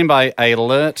in by a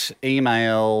alert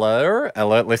emailer,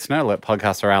 alert listener, alert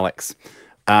podcaster Alex.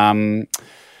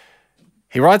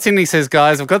 He writes in and he says,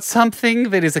 guys, I've got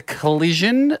something that is a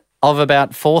collision of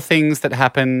about 4 things that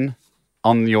happen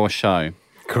on your show.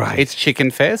 Great. It's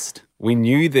Chicken Fest. We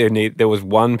knew there was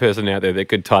one person out there that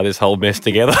could tie this whole mess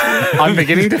together. I'm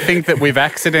beginning to think that we've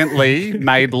accidentally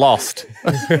made Lost.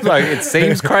 Like, it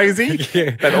seems crazy,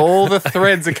 but all the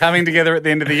threads are coming together at the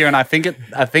end of the year, and I think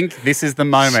this is the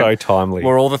moment. So timely.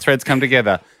 Where all the threads come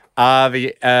together.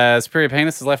 The superior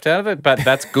penis is left out of it, but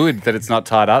that's good that it's not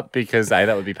tied up because A,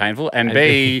 that would be painful, and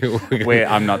B, where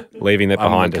I'm not leaving that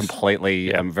behind us.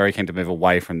 Completely. I'm very keen to move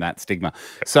away from that stigma.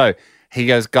 So he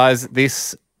goes, guys,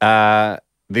 it's a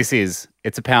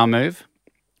power move.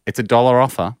 It's a $1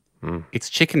 offer. It's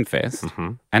Chicken Fest.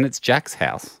 And it's Jack's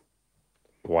house.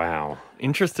 Wow.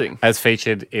 Interesting. As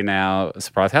featured in our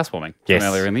surprise housewarming from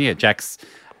earlier in the year. Jack's...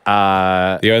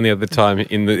 the only other time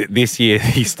in this year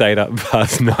he stayed up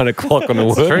past 9 o'clock on a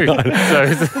work night.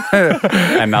 So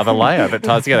another layer that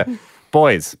ties together.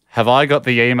 Boys, have I got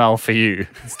the email for you?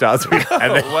 Starts with,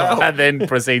 and then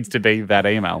proceeds to be that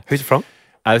email. Who's it from?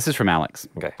 This is from Alex.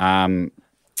 Okay.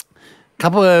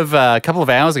 Couple of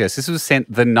hours ago, so this was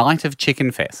sent the night of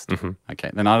Chicken Fest. Okay,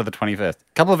 the night of the 21st.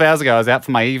 A couple of hours ago, I was out for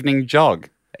my evening jog.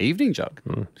 Looking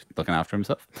after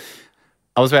himself.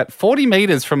 I was about 40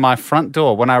 metres from my front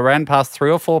door when I ran past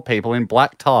 3 or 4 people in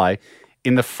black tie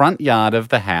in the front yard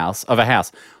of a house.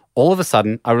 All of a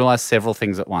sudden, I realised several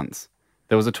things at once.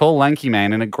 There was a tall, lanky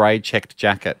man in a grey checked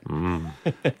jacket.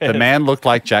 The man looked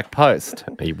like Jack Post.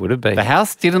 He would have been. The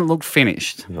house didn't look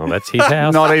finished. No, that's his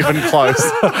house. Not even close.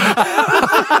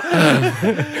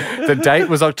 The date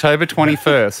was October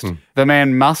 21st. The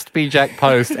man must be Jack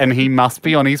Post and he must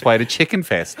be on his way to Chicken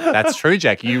Fest. That's true,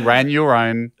 Jack. You ran your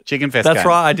own Chicken Fest That's game.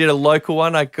 right. I did a local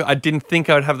one. I didn't think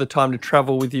I would have the time to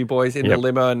travel with you boys in the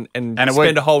limo and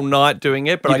spend a whole night doing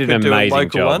it, but I could do a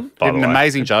local one. You did an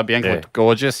amazing job. Bianca looked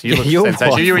gorgeous. You looked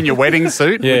sensational. You were in your wedding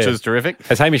suit, which was terrific.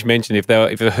 As Hamish mentioned, if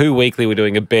the Who Weekly were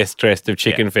doing a best dressed of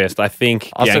Chicken Fest, I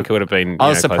think Bianca would have been. I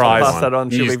was surprised. Pass that on.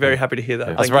 She'll be very happy to hear that.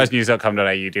 I was surprised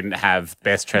news.com.au didn't have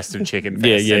best dressed of Chicken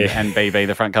Fest and BB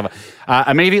the front cover.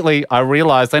 Immediately, I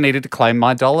realised I needed to claim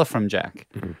my dollar from Jack.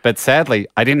 But sadly,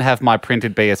 I didn't have my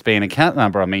printed BSB and account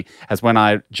number on me, as when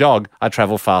I jog, I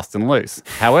travel fast and loose.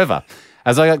 However,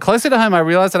 as I got closer to home, I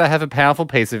realised that I have a powerful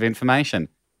piece of information.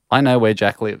 I know where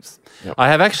Jack lives. Yep. I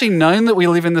have actually known that we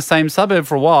live in the same suburb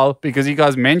for a while because you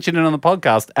guys mentioned it on the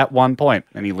podcast at one point,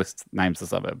 and he names the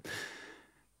suburb.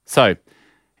 So,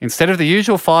 instead of the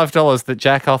usual $5 that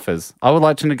Jack offers, I would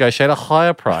like to negotiate a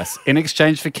higher price in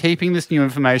exchange for keeping this new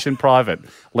information private,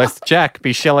 lest Jack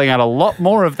be shelling out a lot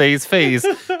more of these fees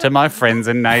to my friends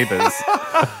and neighbours.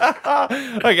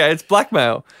 Okay, it's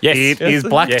blackmail. Yes. It is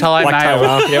black tie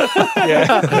mail. Yep.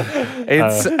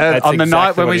 It's on the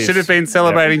night when we should have been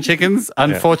celebrating chickens.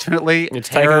 Unfortunately, it's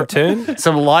taken a turn.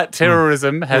 Some light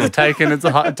terrorism has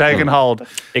taken hold.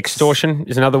 Extortion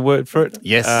is another word for it.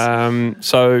 Yes.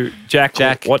 So, Jack,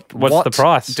 what's the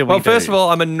price? First of all,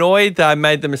 I'm annoyed that I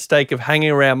made the mistake of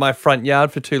hanging around my front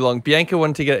yard for too long. Bianca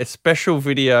wanted to get a special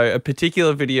video, a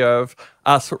particular video of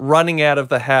us running out of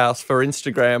the house for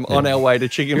Instagram on our way to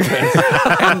Chicken Fest.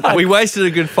 And we wasted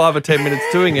a good 5 or 10 minutes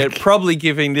doing it, probably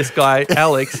giving this guy,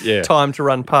 Alex, time to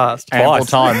run past. Ample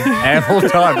time.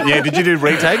 Yeah, did you do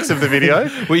retakes of the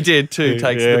video? We did 2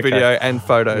 takes of the video and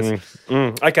photos.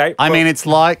 Okay. I mean, it's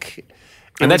like...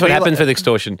 And that's what happens with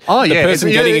extortion. Oh, yeah. The person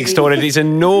getting extorted is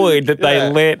annoyed that they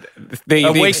let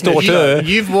the extorter...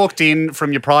 You've walked in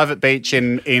from your private beach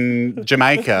in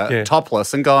Jamaica,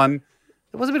 topless, and gone...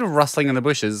 There was a bit of rustling in the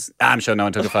bushes. I'm sure no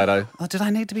one took a photo. Oh, did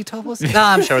I need to be topless? No,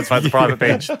 I'm sure it's fine. It's a private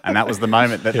beach. And that was the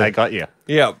moment that they got you.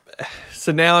 Yeah.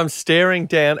 So now I'm staring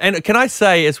down. And can I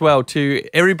say as well to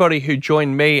everybody who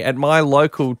joined me at my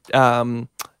local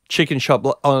chicken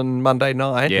shop on Monday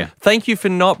night, thank you for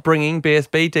not bringing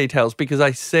BSB details, because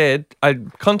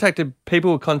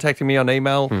people were contacting me on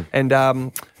email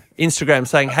and Instagram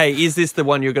saying, hey, is this the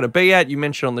one you're going to be at? You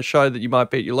mentioned on the show that you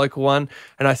might be at your local one.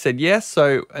 And I said, yes.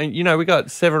 So, we got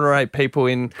 7 or 8 people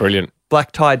in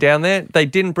black tie down there. They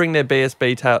didn't bring their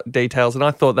BSB details, and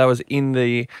I thought that was in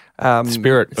the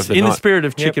spirit of the spirit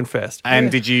of Chicken Fest.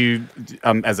 And did you,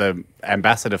 as an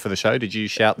ambassador for the show, did you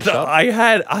shout the shop? I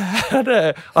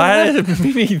had a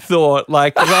mini thought,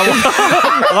 like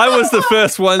I was the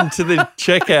first one to the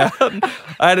checkout.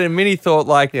 I had a mini thought,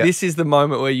 like this is the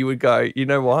moment where you would go, you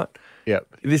know what? Yep.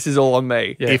 This is all on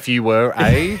me. Yeah. If you were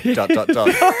a ...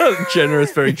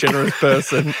 generous, very generous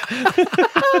person.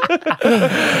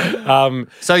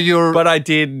 But I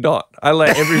did not. I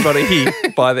let everybody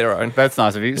buy their own. That's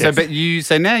nice of you. Yes.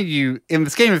 So now you, in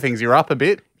the scheme of things, you're up a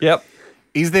bit. Yep.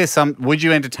 Is there would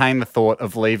you entertain the thought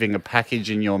of leaving a package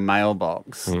in your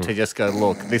mailbox to just go,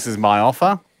 look, this is my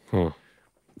offer?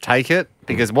 Take it,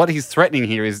 because what he's threatening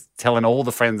here is telling all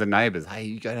the friends and neighbours, hey,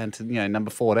 you go down to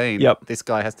number 14. Yep. This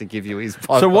guy has to give you his.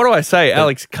 So what do I say,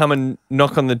 Alex? Come and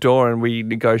knock on the door, and we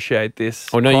negotiate this.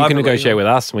 Oh no, you can negotiate with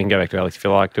us. We can go back to Alex if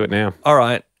you like. Do it now. All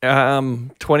right,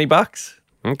 $20.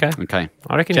 Okay.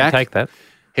 I reckon Jack, he'd take that.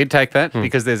 He'd take that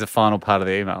because there's a final part of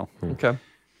the email. Okay.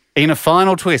 In a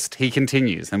final twist, he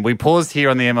continues, and we paused here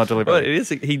on the email delivery. Well,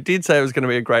 he did say it was going to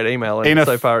be a great email, and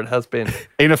so far it has been.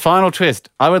 In a final twist,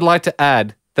 I would like to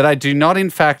add that I do not, in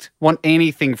fact, want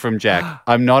anything from Jack.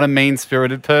 I'm not a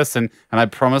mean-spirited person, and I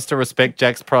promise to respect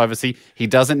Jack's privacy. He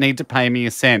doesn't need to pay me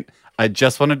a cent. I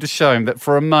just wanted to show him that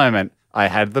for a moment, I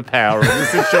had the power of the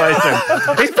situation.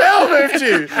 He's power moved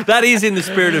you. That is in the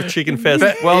spirit of Chicken Fest.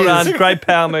 Well done. Great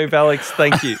power move, Alex.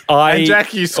 Thank you. And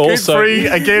Jack, you scoot free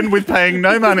again with paying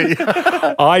no money.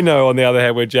 I know, on the other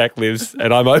hand, where Jack lives,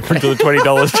 and I'm open to the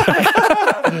 $20, Jack.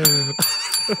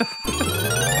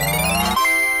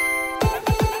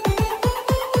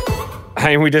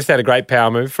 Hey, we just had a great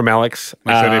power move from Alex.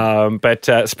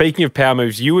 But speaking of power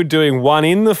moves, you were doing one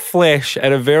in the flesh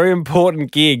at a very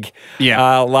important gig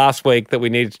last week that we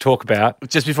needed to talk about.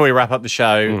 Just before we wrap up the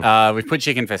show, we've put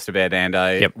Chicken Fest to bed, and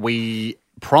I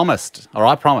promised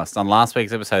on last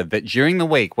week's episode that during the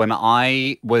week when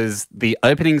I was the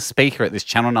opening speaker at this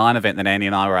Channel 9 event that Andy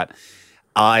and I were at,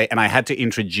 I had to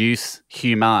introduce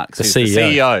Hugh Marks, who's the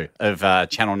CEO of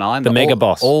Channel 9. The mega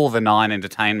boss. All the 9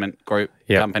 entertainment group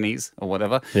companies or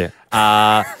whatever. Yeah.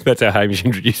 That's how Hamish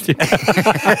introduced him.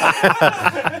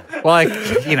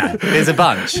 There's a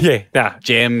bunch. Yeah. Nah.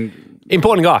 Jem.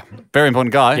 Important guy. Very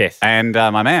important guy. Yes. And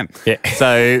my man. Yeah.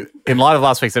 So in light of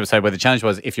last week's episode where the challenge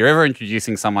was, if you're ever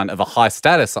introducing someone of a high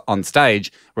status on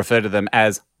stage, refer to them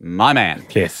as my man.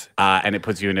 Yes. And it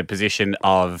puts you in a position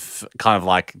of kind of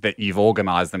like that you've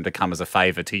organised them to come as a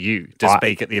favour to you to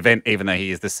speak at the event, even though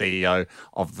he is the CEO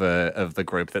of the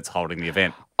group that's holding the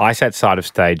event. I sat side of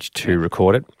stage to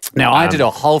record it. Now, I did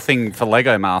a whole thing for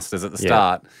Lego Masters at the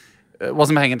start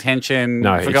wasn't paying attention.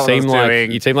 No, forgot it seemed what I was like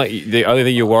doing. you seemed like the only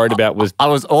thing you were worried about was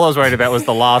all I was worried about was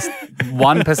the last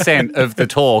 1% of the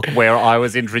talk where I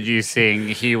was introducing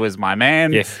he was my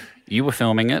man. Yes. You were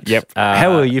filming it. Yep.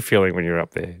 How were you feeling when you were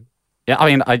up there? Yeah,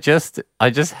 I mean, I just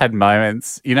had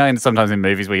moments, and sometimes in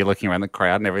movies where you're looking around the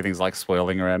crowd and everything's like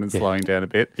swirling around and slowing down a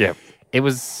bit. Yeah. It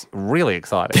was really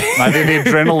exciting. Like, the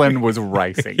adrenaline was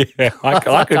racing. Yeah,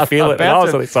 I could feel it. I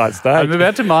was on the side stage. I'm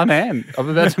about to my man. I'm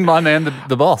about to my man,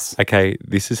 the boss. Okay,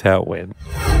 this is how it went.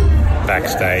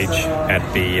 Backstage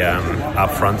at the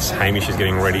upfronts, Hamish is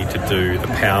getting ready to do the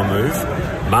power move.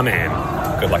 My man.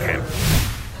 Good luck, Ham.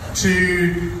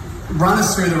 To run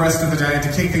us through the rest of the day,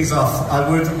 to kick things off, I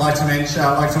would like to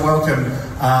welcome,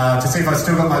 to see if I've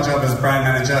still got my job as brand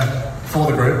manager for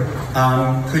the group.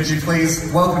 Could you please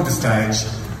welcome to stage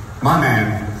my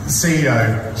man,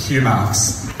 CEO Hugh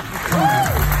Marks. Come on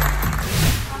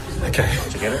now. Okay.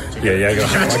 Did you get it? Yeah, I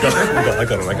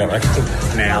got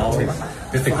it. Now,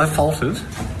 I faltered.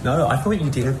 No, I thought you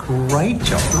did a great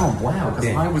job. Oh, wow.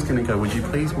 Because I was going to go, would you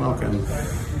please welcome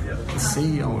the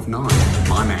CEO of Nine,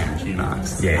 my man, Hugh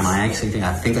Marks. Yes. And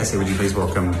I think I said, would you please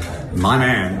welcome my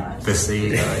man, the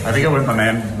CEO. I think I went my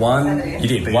man one. You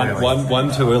did.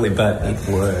 One too early, but it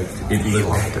worked. He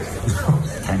loved it.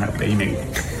 Came out beaming.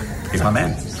 He's my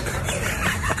man.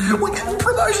 We're getting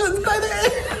promotions, baby!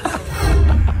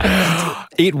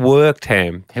 It worked,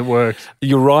 Ham. It worked.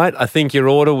 You're right. I think your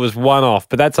order was one off,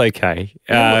 but that's okay.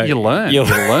 You learn. You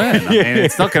learn. I mean,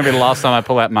 it's not going to be the last time I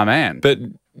pull out my man. But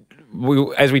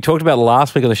as we talked about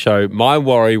last week on the show, my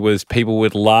worry was people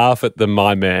would laugh at the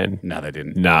my man. No, they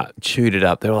didn't. Nah, chewed it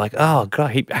up. They were like, oh, God,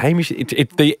 Hamish,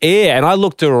 it's the air. And I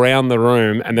looked around the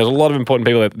room and there's a lot of important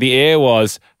people there. The air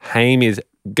was, Ham is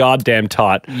goddamn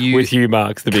tight with Hugh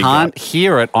Marks, the big guy. Can't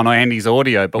hear it on Andy's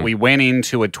audio, but we went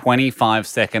into a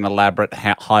 25-second elaborate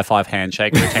high-five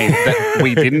handshake routine that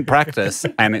we didn't practice,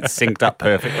 and it synced up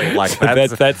perfectly. Like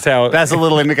that's how. That's a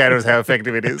little indicator of how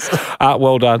effective it is.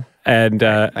 Well done, and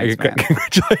Thanks,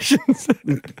 congratulations.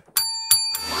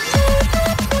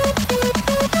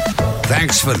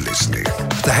 Thanks for listening.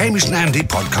 The Hamish and Andy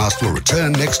podcast will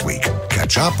return next week.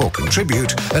 Catch up or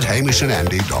contribute at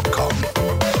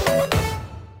hamishandandy.com.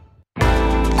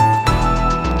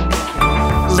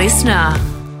 Listener.